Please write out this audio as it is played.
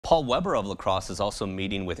Paul Weber of La Crosse is also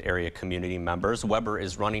meeting with area community members. Weber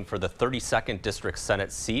is running for the 32nd District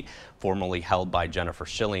Senate seat, formerly held by Jennifer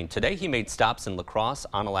Schilling. Today he made stops in La Crosse,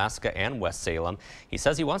 Onalaska, and West Salem. He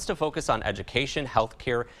says he wants to focus on education, health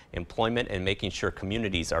care, employment, and making sure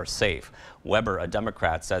communities are safe. Weber, a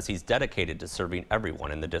Democrat, says he's dedicated to serving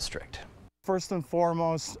everyone in the district. First and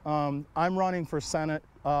foremost, I'm running for Senate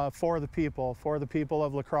for the people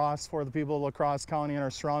of La Crosse, for the people of La Crosse County and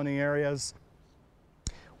our surrounding areas.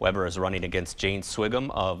 Weber is running against Jane Swigum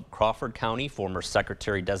of Crawford County, former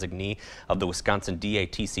Secretary Designee of the Wisconsin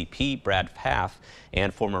DATCP, Brad Pfaff,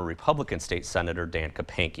 and former Republican State Senator Dan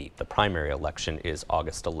Kapanke. The primary election is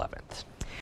August 11th.